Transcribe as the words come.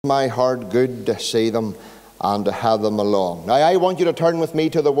My heart good to see them and to have them along. Now I want you to turn with me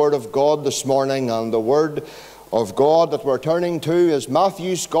to the Word of God this morning, and the Word of God that we're turning to is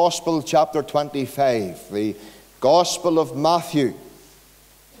Matthew's Gospel, chapter 25, the Gospel of Matthew.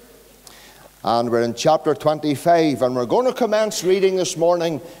 And we're in chapter 25, and we're going to commence reading this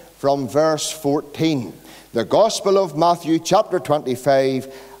morning from verse 14. The Gospel of Matthew, chapter 25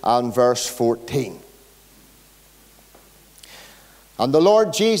 and verse 14. And the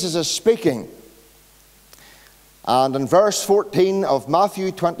Lord Jesus is speaking. And in verse 14 of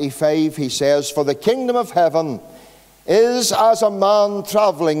Matthew 25, he says, "For the kingdom of heaven is as a man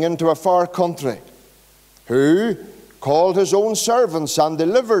travelling into a far country, who called his own servants and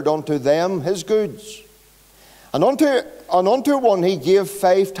delivered unto them his goods. And unto one he gave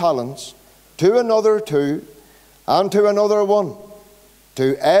 5 talents, to another 2, and to another 1,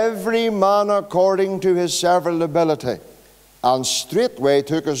 to every man according to his several ability. And straightway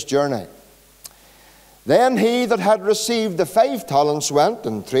took his journey. Then he that had received the 5 talents went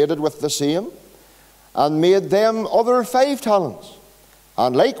and traded with the same, and made them other 5 talents.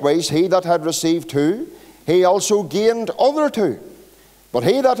 And likewise he that had received 2, he also gained other 2. But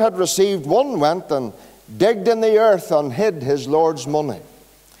he that had received 1 went and digged in the earth and hid his Lord's money.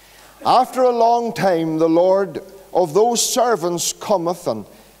 After a long time the Lord of those servants cometh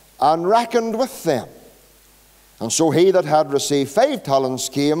and reckoned with them. And so he that had received 5 talents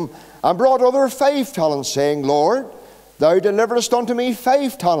came and brought other 5 talents, saying, Lord, thou deliverest unto me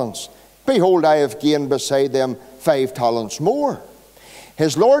 5 talents. Behold, I have gained beside them 5 talents more.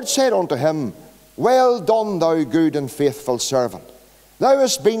 His Lord said unto him, Well done, thou good and faithful servant. Thou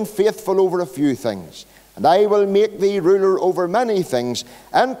hast been faithful over a few things, and I will make thee ruler over many things.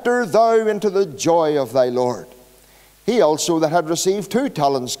 Enter thou into the joy of thy Lord. He also that had received 2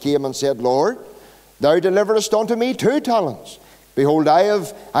 talents came and said, Lord, thou deliverest unto me 2 talents. Behold, I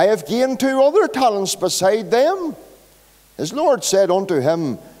have gained 2 other talents beside them. His Lord said unto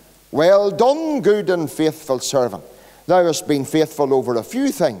him, Well done, good and faithful servant. Thou hast been faithful over a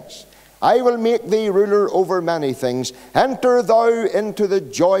few things. I will make thee ruler over many things. Enter thou into the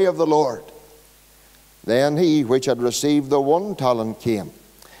joy of the Lord. Then he which had received the 1 talent came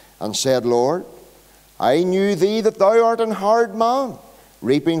and said, Lord, I knew thee that thou art an hard man,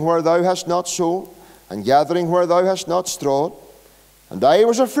 reaping where thou hast not sown, and gathering where thou hast not strawed. And I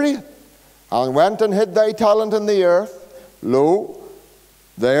was afraid, and went and hid thy talent in the earth. Lo,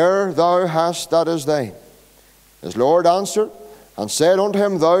 there thou hast that is thine. His Lord answered and said unto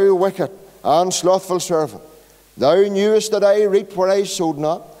him, Thou wicked and slothful servant, thou knewest that I reaped where I sowed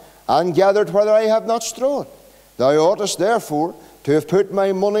not, and gathered where I have not strawed. Thou oughtest therefore to have put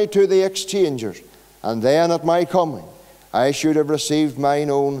my money to the exchangers, and then at my coming I should have received mine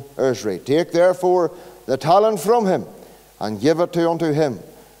own usury. Take therefore the talent from him, and give it unto him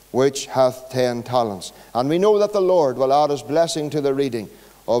which hath 10 talents. And we know that the Lord will add his blessing to the reading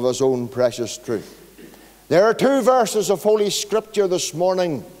of his own precious truth. There are 2 verses of Holy Scripture this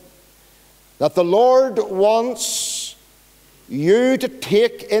morning that the Lord wants you to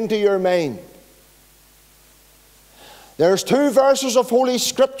take into your mind. There's 2 verses of Holy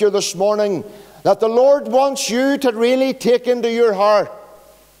Scripture this morning that the Lord wants you to really take into your heart.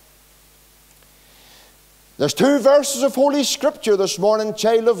 There's 2 verses of Holy Scripture this morning,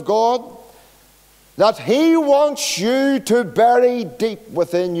 child of God, that he wants you to bury deep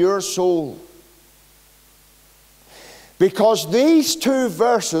within your soul. Because these 2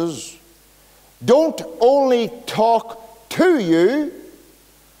 verses don't only talk to you,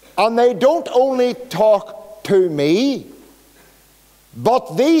 and they don't only talk to me,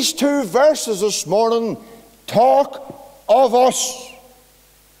 but these 2 verses this morning talk of us.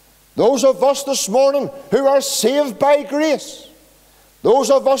 Those of us this morning who are saved by grace.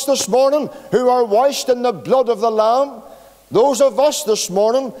 Those of us this morning who are washed in the blood of the Lamb. Those of us this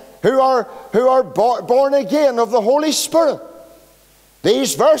morning who are born again of the Holy Spirit.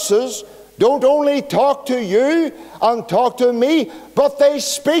 These verses don't only talk to you and talk to me, but they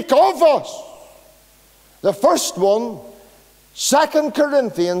speak of us. The first one, 2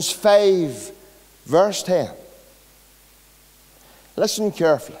 Corinthians 5, verse 10. Listen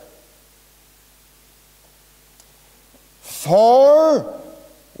carefully. For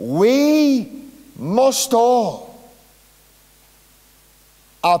we must all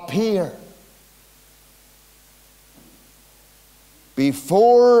appear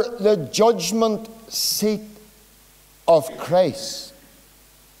before the judgment seat of Christ.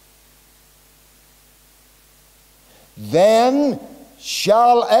 Then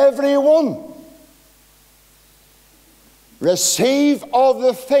shall everyone receive of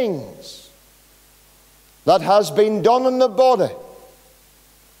the things that has been done in the body,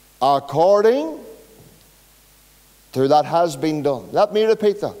 according to that has been done. Let me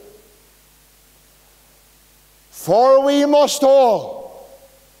repeat that. For we must all,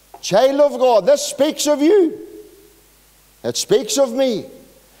 child of God, this speaks of you. It speaks of me.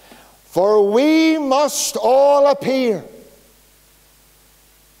 For we must all appear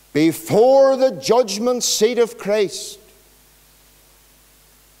before the judgment seat of Christ.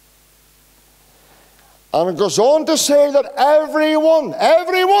 And it goes on to say that everyone,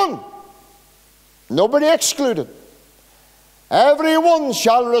 nobody excluded, everyone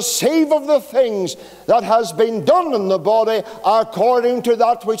shall receive of the things that has been done in the body according to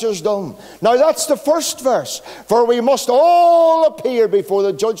that which is done. Now that's the first verse. For we must all appear before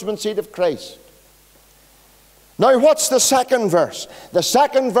the judgment seat of Christ. Now what's the second verse? The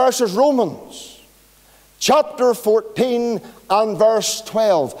second verse is Romans chapter 14 and verse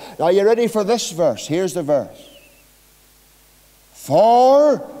 12. Now you ready for this verse? Here's the verse.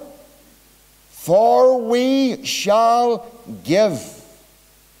 For we shall give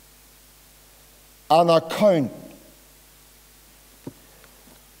an account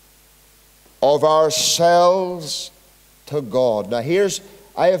of ourselves to God. Now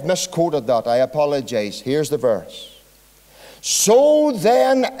I have misquoted that. I apologize. Here's the verse. So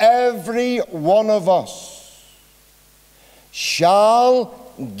then every one of us shall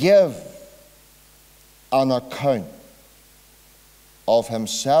give an account of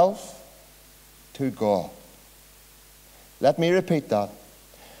himself to God. Let me repeat that.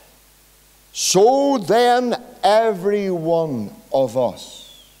 So then every one of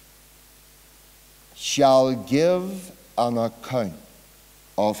us shall give an account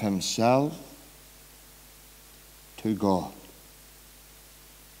of himself to God.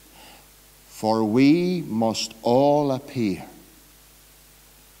 For we must all appear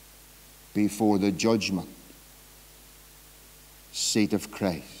before the judgment seat of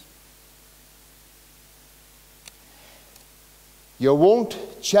Christ. You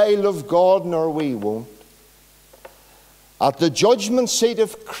won't, child of God, nor we won't, at the judgment seat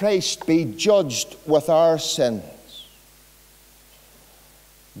of Christ be judged with our sins.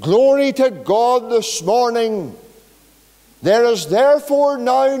 Glory to God this morning. There is therefore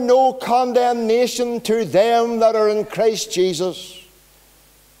now no condemnation to them that are in Christ Jesus,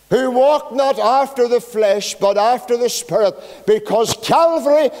 who walk not after the flesh, but after the Spirit, because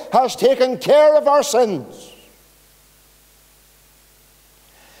Calvary has taken care of our sins.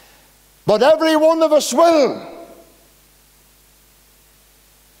 But every one of us will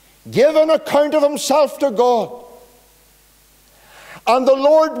give an account of himself to God. And the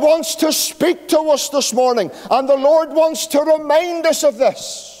Lord wants to speak to us this morning. And the Lord wants to remind us of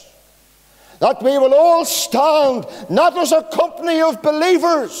this. That we will all stand, not as a company of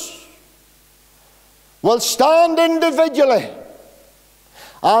believers. We'll stand individually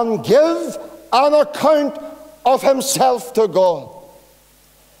and give an account of himself to God.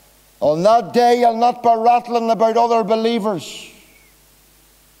 On that day, you'll not be rattling about other believers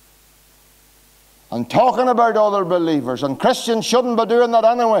and talking about other believers. And Christians shouldn't be doing that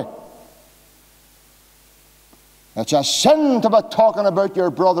anyway. It's a sin to be talking about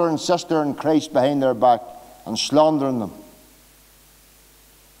your brother and sister in Christ behind their back and slandering them.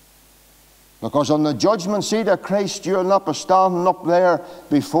 Because on the judgment seat of Christ, you'll not be standing up there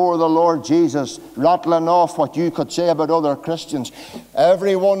before the Lord Jesus, rattling off what you could say about other Christians.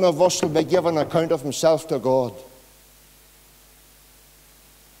 Every one of us will be given account of himself to God.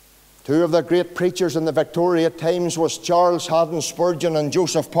 Two of the great preachers in the Victoria times was Charles Haddon Spurgeon and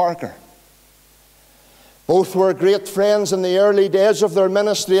Joseph Parker. Both were great friends in the early days of their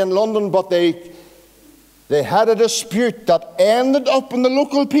ministry in London, but they had a dispute that ended up in the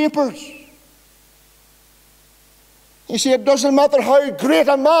local papers. You see, it doesn't matter how great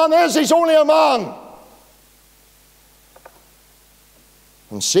a man is, he's only a man.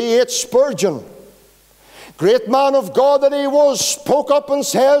 And C.H. Spurgeon, great man of God that he was, spoke up and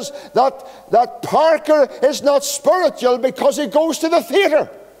says that Parker is not spiritual because he goes to the theatre.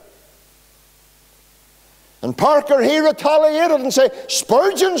 And Parker, he retaliated and said,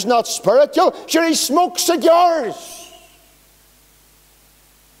 Spurgeon's not spiritual, sure he smokes cigars.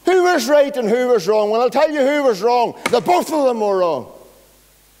 Who was right and who was wrong? Well, I'll tell you who was wrong. The both of them were wrong.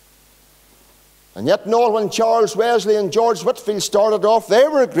 And yet, when Charles Wesley and George Whitefield started off, they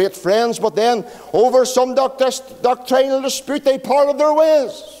were great friends, but then over some doctrinal dispute, they parted their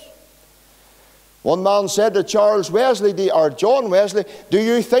ways. One man said to Charles Wesley, or John Wesley, do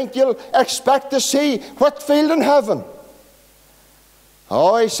you think you'll expect to see Whitefield in heaven?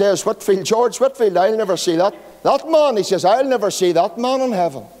 Oh, he says, Whitefield, George Whitefield, I'll never see that man. He says, I'll never see that man in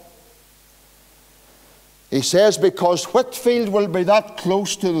heaven. He says, because Whitfield will be that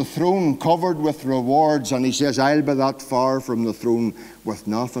close to the throne, covered with rewards, and he says, I'll be that far from the throne with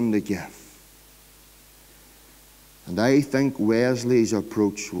nothing to give. And I think Wesley's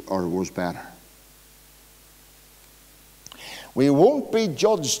approach was better. We won't be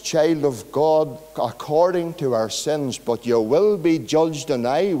judged, child of God, according to our sins, but you will be judged, and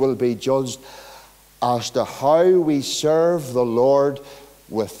I will be judged as to how we serve the Lord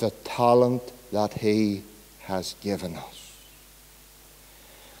with the talent that He has given us.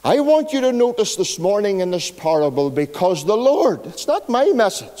 I want you to notice this morning in this parable, because the Lord, it's not my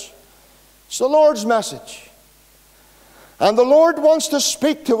message, it's the Lord's message. And the Lord wants to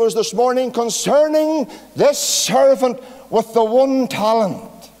speak to us this morning concerning this servant with the one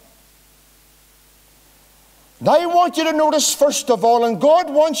talent. And I want you to notice first of all, and God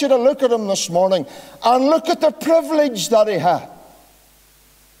wants you to look at him this morning and look at the privilege that he had.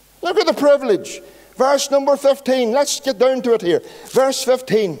 Look at the privilege. Verse number 15. Let's get down to it here. Verse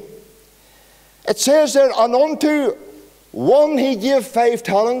 15. It says there, and unto one he gave 5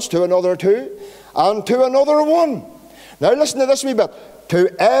 talents, to another 2, and to another 1. Now listen to this wee bit. To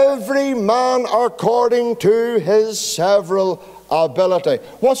every man according to his several ability.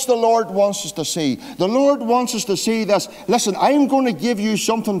 What's the Lord wants us to see? The Lord wants us to see this. Listen, I'm going to give you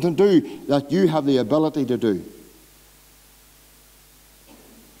something to do that you have the ability to do.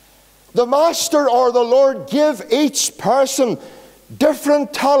 The Master or the Lord give each person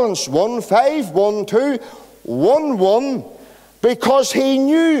different talents. 1 5, 1 2, 1 1, because he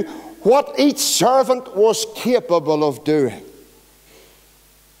knew what each servant was capable of doing.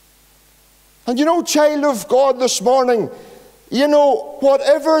 And you know, child of God, this morning, you know,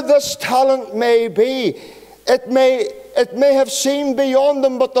 whatever this talent may be, it may have seemed beyond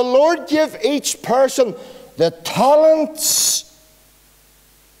them, but the Lord gave each person the talents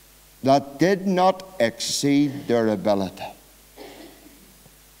that did not exceed their ability.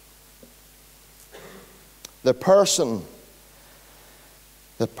 The person's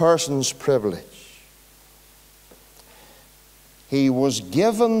privilege. He was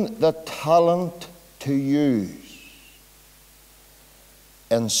given the talent to use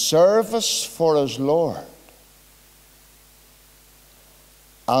in service for his Lord,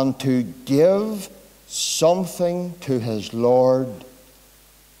 and to give something to his Lord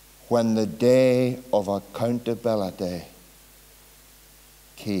when the day of accountability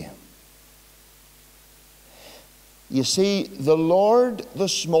came. You see, the Lord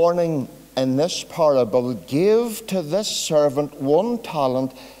this morning in this parable gave to this servant 1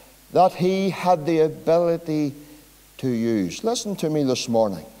 talent that he had the ability to use. Listen to me this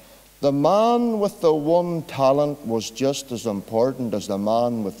morning. The man with the 1 talent was just as important as the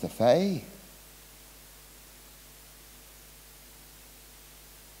man with the 5.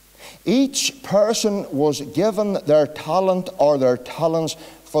 Each person was given their talent or their talents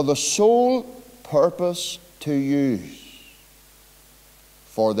for the sole purpose to use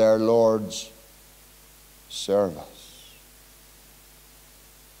for their Lord's service.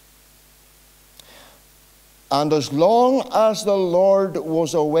 And as long as the Lord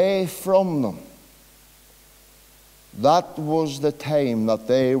was away from them, that was the time that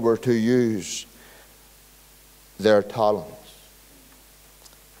they were to use their talents.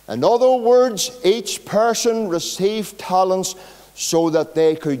 In other words, each person received talents so that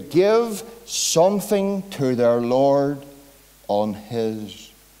they could give something to their Lord on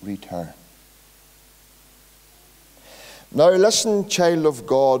his return. Now listen, child of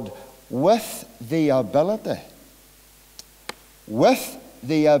God, with the ability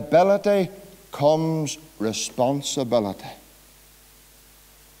comes responsibility.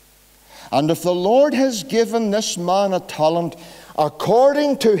 And if the Lord has given this man a talent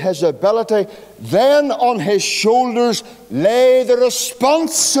according to his ability, then on his shoulders lay the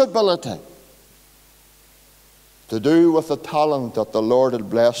responsibility to do with the talent that the Lord had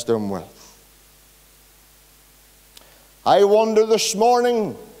blessed him with. I wonder this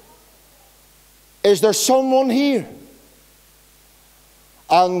morning, is there someone here?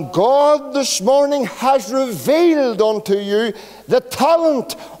 And God this morning has revealed unto you the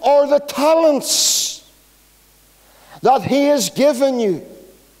talent or the talents that he has given you.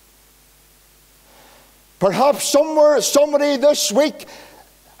 Perhaps somebody this week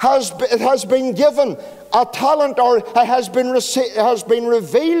has been given a talent, or it has been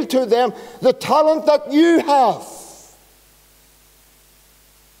revealed to them the talent that you have,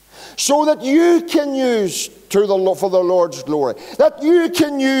 so that you can use for the Lord's glory, that you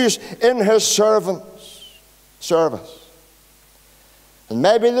can use in his service. And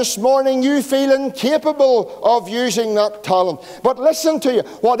maybe this morning you feel incapable of using that talent. But listen to you.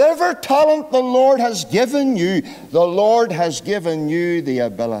 Whatever talent the Lord has given you, the Lord has given you the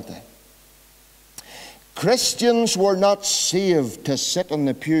ability. Christians were not saved to sit in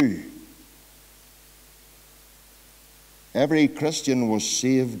the pew. Every Christian was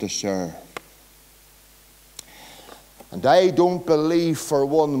saved to serve. And I don't believe for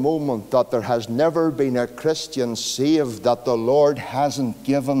one moment that there has never been a Christian saved that the Lord hasn't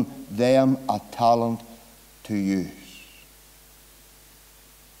given them a talent to use.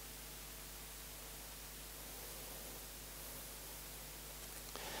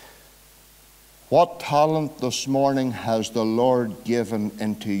 What talent this morning has the Lord given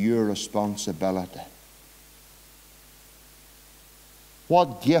into your responsibility?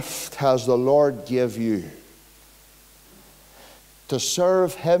 What gift has the Lord give you to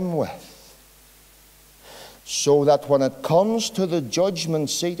serve Him with, so that when it comes to the judgment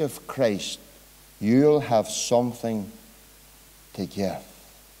seat of Christ, you'll have something to give?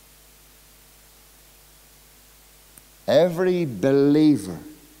 Every believer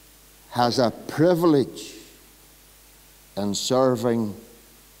has a privilege in serving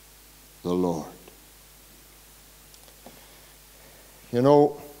the Lord. You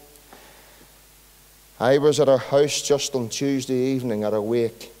know, I was at a house just on Tuesday evening at a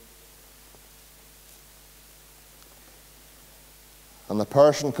wake. And the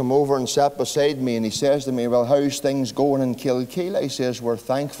person came over and sat beside me, and he says to me, "Well, how's things going in Kilkeel?" He says, "We're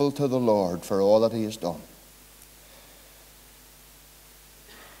thankful to the Lord for all that He has done."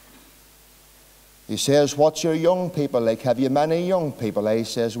 He says, "What's your young people like? Have you many young people?" He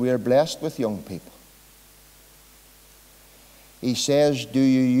says, "We're blessed with young people." He says, "Do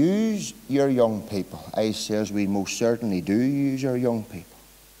you use your young people?" I says, "We most certainly do use our young people.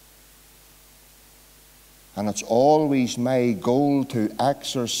 And it's always my goal to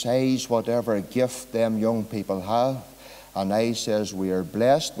exercise whatever gift them young people have." And I says, "We are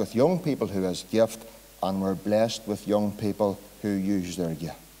blessed with young people who has gift, and we're blessed with young people who use their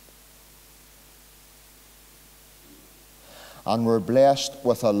gift. And we're blessed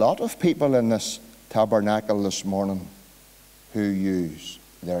with a lot of people in this tabernacle this morning who use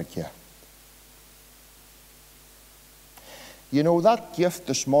their gift." You know, that gift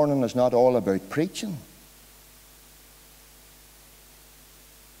this morning is not all about preaching.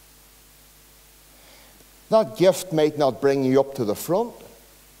 That gift might not bring you up to the front,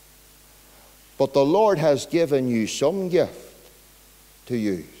 but the Lord has given you some gift to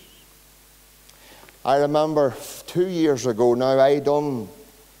use. I remember 2 years ago now, I done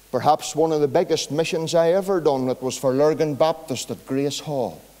perhaps one of the biggest missions I ever done. It was for Lurgan Baptist at Grace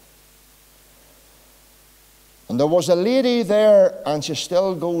Hall. And there was a lady there, and she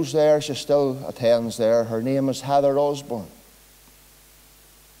still goes there, she still attends there. Her name is Heather Osborne.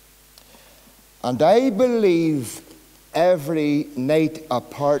 And I believe every night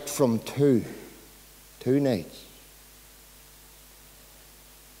apart from two nights,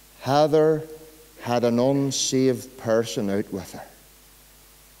 Heather had an unsaved person out with her.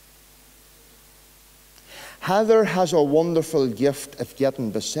 Heather has a wonderful gift of getting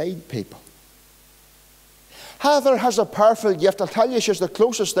beside people. Heather has a powerful gift. I'll tell you, she's the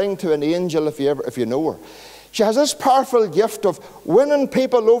closest thing to an angel if you know her. She has this powerful gift of winning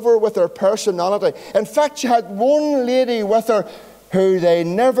people over with her personality. In fact, she had one lady with her who they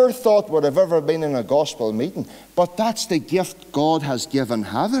never thought would have ever been in a gospel meeting. But that's the gift God has given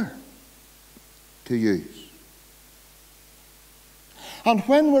Heather to use. And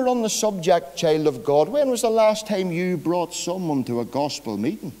when we're on the subject, child of God, when was the last time you brought someone to a gospel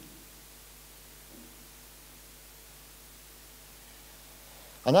meeting?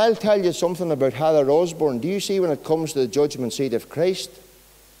 And I'll tell you something about Heather Osborne. Do you see, when it comes to the judgment seat of Christ,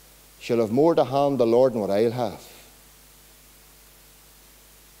 she'll have more to hand the Lord than what I'll have.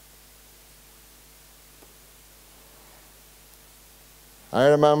 I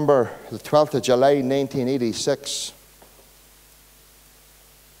remember the 12th of July 1986.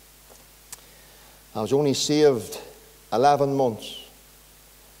 I was only saved 11 months.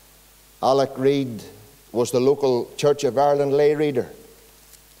 Alec Reid was the local Church of Ireland lay reader.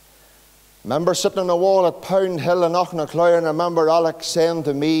 I remember sitting on a wall at Pound Hill in Ochnacloy, and I remember Alec saying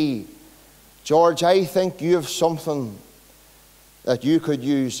to me, "George, I think you have something that you could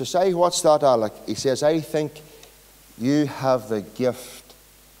use." I say, "What's that, Alec?" He says, "I think you have the gift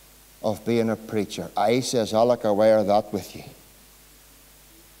of being a preacher." I says, "Alec, I wear that with you."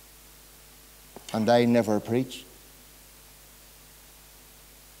 And I never preached.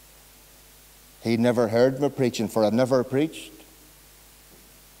 He never heard me preaching, for I never preached.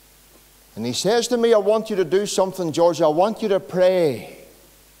 And he says to me, "I want you to do something, George. I want you to pray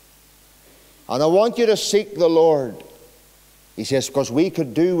And I want you to seek the Lord. He says, because we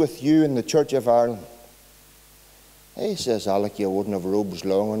could do with you in the Church of Ireland. He says, Alec, you wouldn't have robes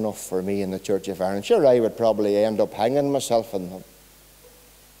long enough for me in the Church of Ireland. Sure, I would probably end up hanging myself in them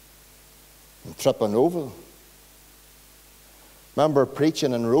and tripping over them. Remember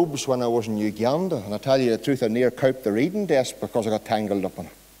preaching in robes when I was in Uganda, and I tell you the truth, I near coped the reading desk because I got tangled up in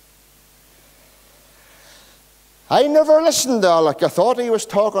it. I never listened to Alec. I thought he was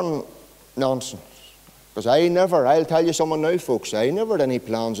talking nonsense. Because I'll tell you something now, folks, I never had any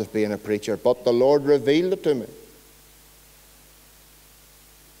plans of being a preacher, but the Lord revealed it to me.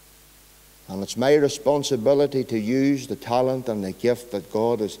 And it's my responsibility to use the talent and the gift that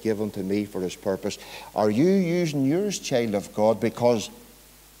God has given to me for His purpose. Are you using yours, child of God? Because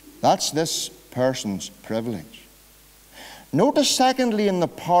that's this person's privilege. Notice, secondly, in the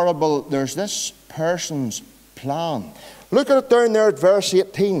parable, there's this person's plan. Look at it down there at verse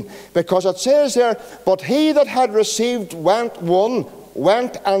 18. Because it says there, but he that had received went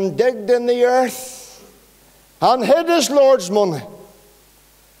and digged in the earth and hid his Lord's money.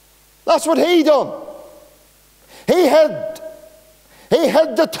 That's what he done. He hid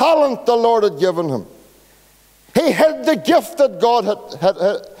the talent the Lord had given him. He hid the gift that God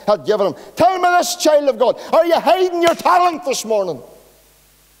had given him. Tell me this, child of God, are you hiding your talent this morning?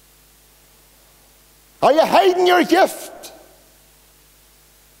 Are you hiding your gift?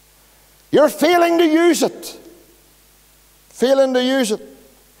 You're failing to use it. Failing to use it.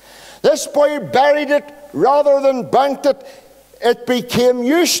 This boy buried it rather than banked it. It became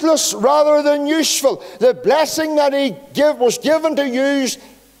useless rather than useful. The blessing that he was given to use,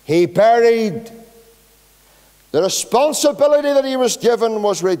 he buried. The responsibility that he was given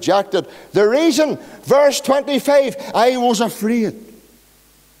was rejected. The reason, verse 25, I was afraid.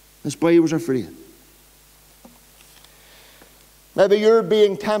 This boy was afraid. Maybe you're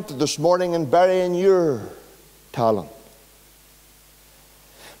being tempted this morning in burying your talent.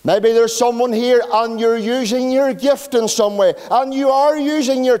 Maybe there's someone here and you're using your gift in some way, and you are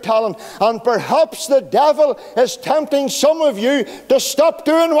using your talent, and perhaps the devil is tempting some of you to stop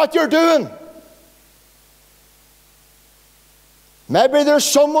doing what you're doing. Maybe there's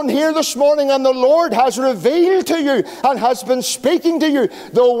someone here this morning and the Lord has revealed to you and has been speaking to you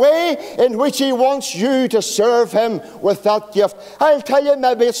the way in which He wants you to serve Him with that gift. I'll tell you,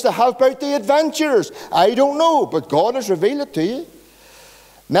 maybe it's to help out the adventurers. I don't know, but God has revealed it to you.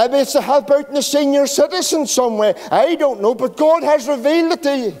 Maybe it's to help out in the senior citizen some way. I don't know, but God has revealed it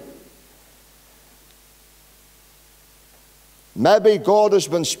to you. Maybe God has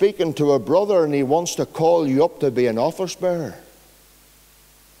been speaking to a brother and He wants to call you up to be an office bearer.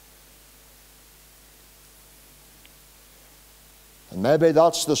 And maybe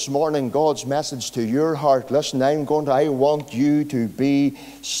that's this morning God's message to your heart. Listen, I want you to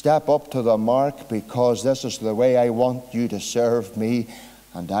step up to the mark, because this is the way I want you to serve me,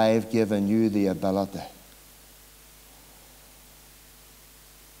 and I've given you the ability.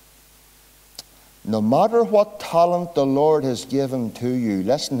 No matter what talent the Lord has given to you,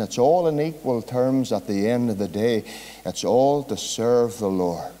 listen, it's all in equal terms at the end of the day. It's all to serve the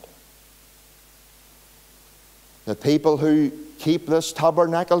Lord. The people who keep this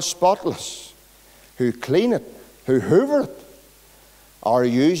tabernacle spotless, who clean it, who hoover it, are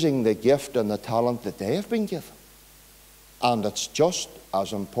using the gift and the talent that they have been given. And it's just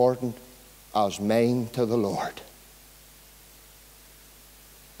as important as mine to the Lord.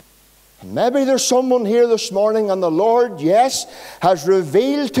 And maybe there's someone here this morning and the Lord, yes, has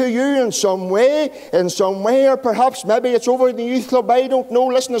revealed to you in some way, or perhaps maybe it's over in the youth club, I don't know.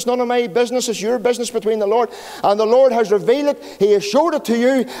 Listen, it's none of my business, it's your business between the Lord. And the Lord has revealed it, He has showed it to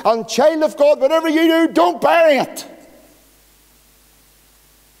you, and child of God, whatever you do, don't bury it.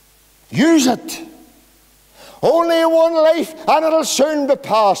 Use it. Only one life, and it'll soon be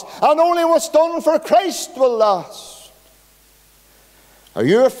past. And only what's done for Christ will last. Are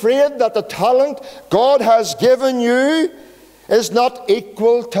you afraid that the talent God has given you is not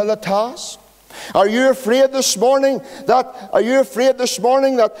equal to the task? Are you afraid this morning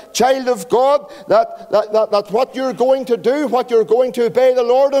that, child of God, that what you're going to do, what you're going to obey the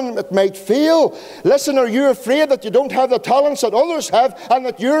Lord in, it might fail? Listen, are you afraid that you don't have the talents that others have and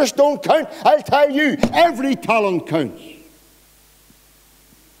that yours don't count? I'll tell you, every talent counts.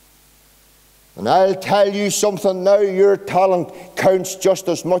 And I'll tell you something now, your talent counts just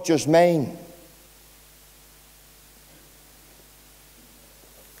as much as mine.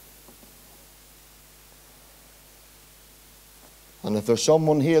 And if there's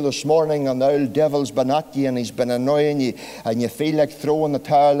someone here this morning and the old devil's been at you and he's been annoying you and you feel like throwing the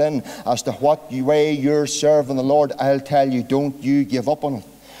towel in as to what way you're serving the Lord, I'll tell you, don't you give up on it.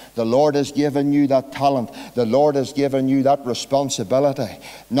 The Lord has given you that talent. The Lord has given you that responsibility,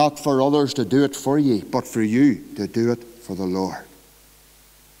 not for others to do it for you, but for you to do it for the Lord.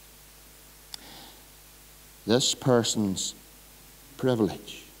 This person's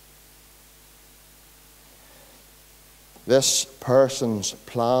privilege, this person's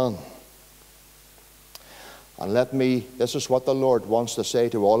plan. And this is what the Lord wants to say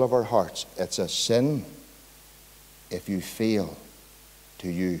to all of our hearts. It's a sin if you fail to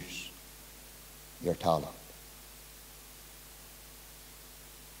use your talent.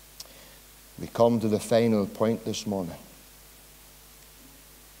 We come to the final point this morning.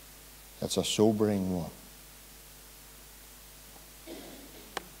 It's a sobering one.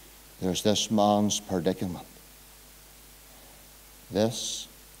 There's this man's predicament. This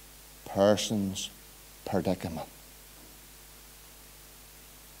person's predicament.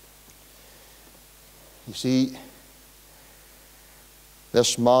 You see,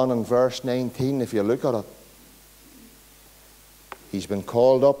 this man in verse 19, if you look at it, he's been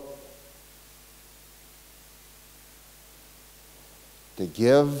called up to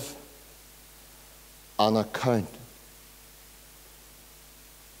give an account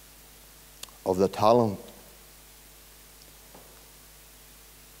of the talent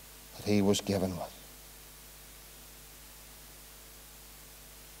that he was given with.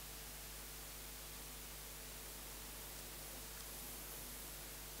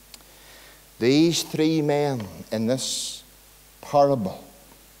 These three men in this parable,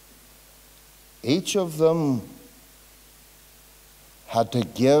 each of them had to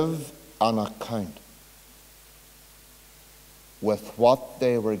give an account with what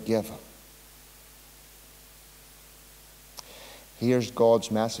they were given. Here's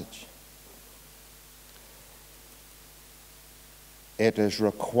God's message. It is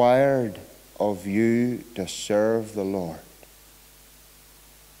required of you to serve the Lord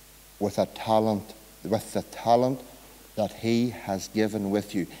with the talent that He has given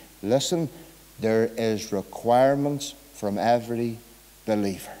with you. Listen, there is requirements from every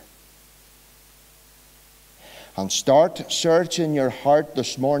believer. And start searching your heart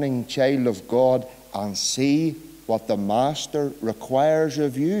this morning, child of God, and see what the Master requires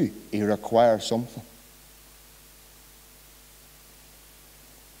of you. He requires something.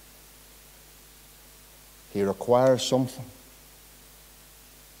 He requires something.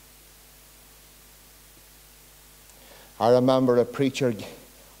 I remember a preacher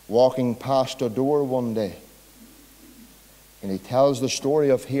walking past a door one day, and he tells the story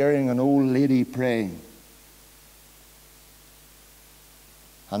of hearing an old lady praying.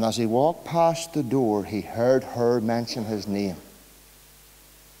 And as he walked past the door, he heard her mention his name.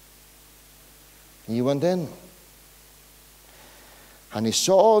 He went in, and he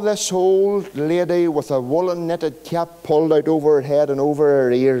saw this old lady with a woolen knitted cap pulled out over her head and over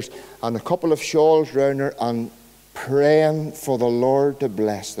her ears, and a couple of shawls round her, and praying for the Lord to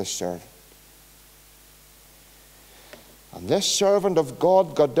bless the servant. And this servant of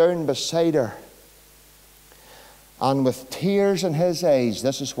God got down beside her, and with tears in his eyes,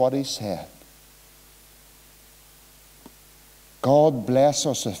 this is what he said. God bless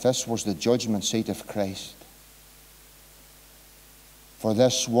us if this was the judgment seat of Christ. For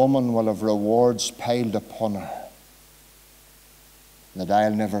this woman will have rewards piled upon her that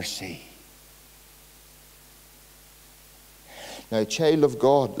I'll never see. Now, child of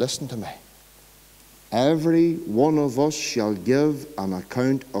God, listen to me. Every one of us shall give an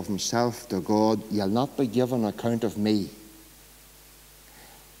account of himself to God. You'll not be given an account of me.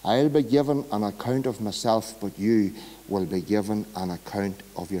 I'll be given an account of myself, but you will be given an account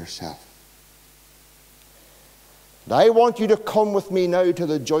of yourself. And I want you to come with me now to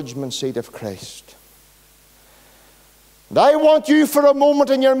the judgment seat of Christ. And I want you for a moment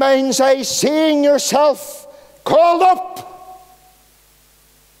in your mind's eye, seeing yourself called up.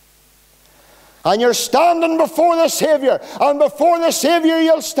 And you're standing before the Savior. And before the Savior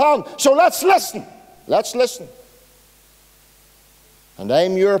you'll stand. So let's listen. Let's listen. And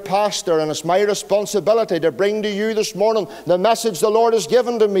I'm your pastor, and it's my responsibility to bring to you this morning the message the Lord has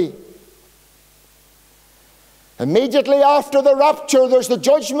given to me. Immediately after the rapture, there's the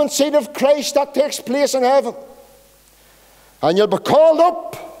judgment seat of Christ that takes place in heaven. And you'll be called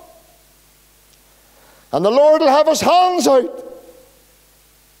up. And the Lord will have His hands out.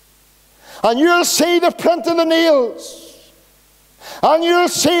 And you'll see the print of the nails. And you'll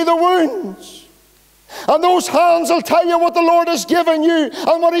see the wounds. And those hands will tell you what the Lord has given you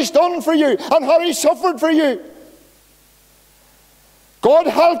and what He's done for you and how He suffered for you. God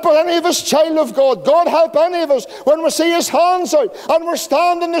help any of us, child of God. God help any of us when we see His hands out and we're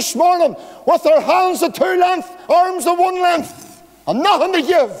standing this morning with our hands the 2 length, arms the 1 length, and nothing to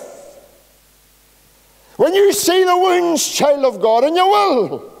give, when you see the wounds, child of God, and you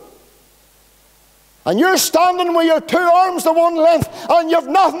will, and you're standing with your two arms to one length, and you've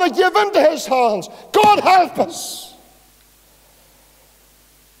nothing to give into his hands, God help us.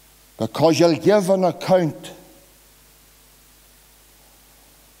 Because you'll give an account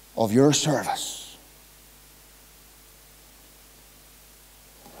of your service.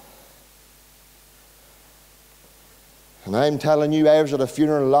 And I'm telling you, I was at a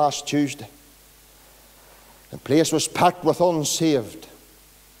funeral last Tuesday. The place was packed with unsaved.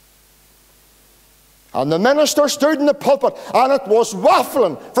 And the minister stood in the pulpit, and it was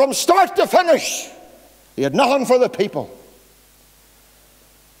waffling from start to finish. He had nothing for the people.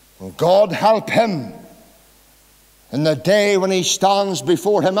 And God help him in the day when he stands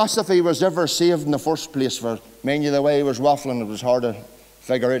before him, as if he was ever saved in the first place. For many of the way he was waffling, it was hard to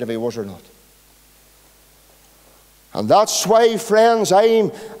figure out if he was or not. And that's why, friends,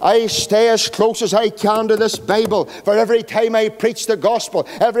 I stay as close as I can to this Bible. For every time I preach the gospel,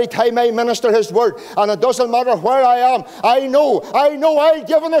 every time I minister his word, and it doesn't matter where I am, I know I'll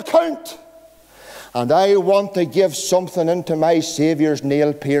give an account. And I want to give something into my Saviour's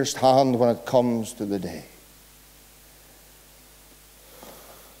nail-pierced hand when it comes to the day.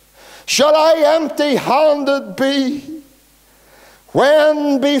 Shall I empty-handed be,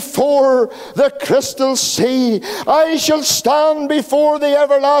 when before the crystal sea I shall stand before the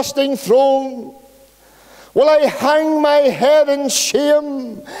everlasting throne? Will I hang my head in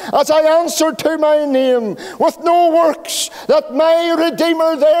shame as I answer to my name, with no works that my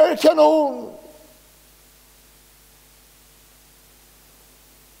Redeemer there can own?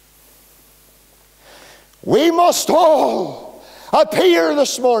 We must all appear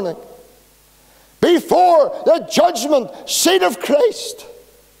this morning before the judgment seat of Christ.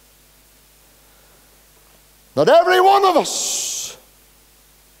 That every one of us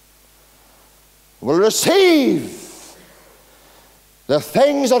will receive the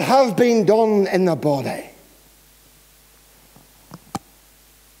things that have been done in the body.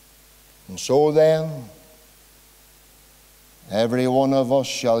 And so then, every one of us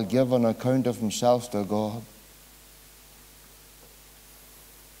shall give an account of himself to God.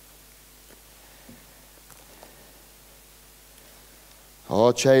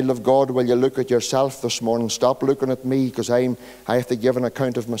 Oh, child of God, will you look at yourself this morning? Stop looking at me, because I have to give an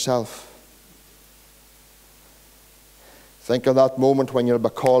account of myself. Think of that moment when you'll be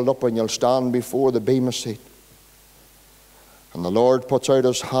called up and you'll stand before the bema seat. And the Lord puts out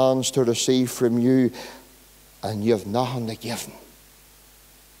his hands to receive from you, and you have nothing to give him.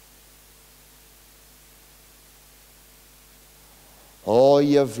 Oh,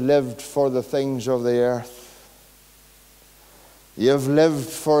 you've lived for the things of the earth. You've lived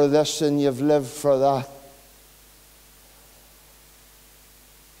for this and you've lived for that.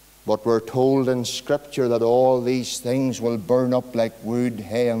 But we're told in Scripture that all these things will burn up like wood,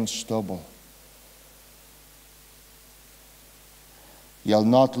 hay and stubble. You'll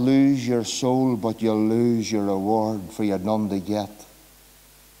not lose your soul, but you'll lose your reward, for you had none to get.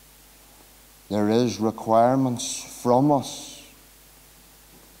 There is requirements from us.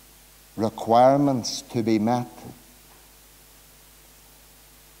 Requirements to be met.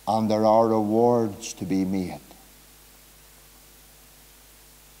 And there are rewards to be made.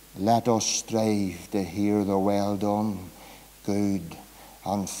 Let us strive to hear the well done, good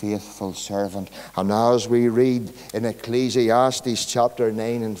and faithful servant. And as we read in Ecclesiastes chapter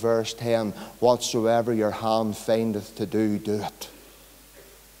 9 and verse 10, whatsoever your hand findeth to do, do it.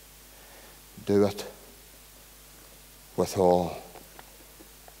 Do it with all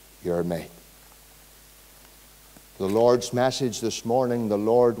your might. The Lord's message this morning, the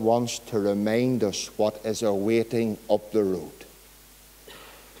Lord wants to remind us what is awaiting up the road.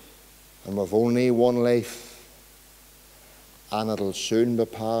 And we've only one life, and it'll soon be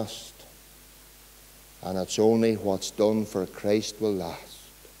past, and it's only what's done for Christ will last.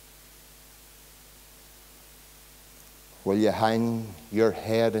 Will you hang your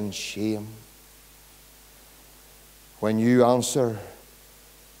head in shame when you answer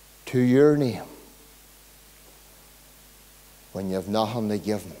to your name, when you have nothing to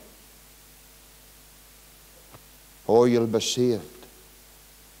give him? Oh, you'll be saved.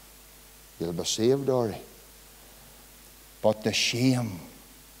 You'll be saved, Dory. But the shame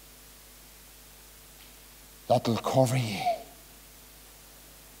that'll cover you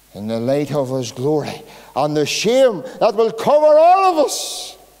in the light of his glory, and the shame that will cover all of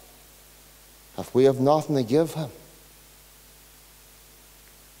us if we have nothing to give him,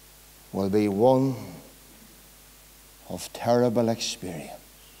 will be one of terrible experience.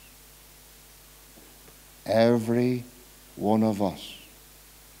 Every one of us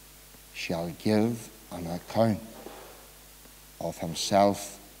shall give an account of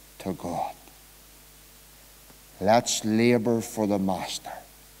himself to God. Let's labour for the Master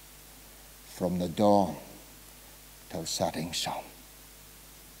from the dawn till setting sun.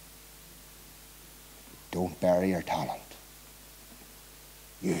 Don't bury your talent.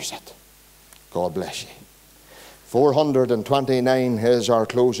 Use it. God bless you. 429 is our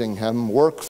closing hymn. Work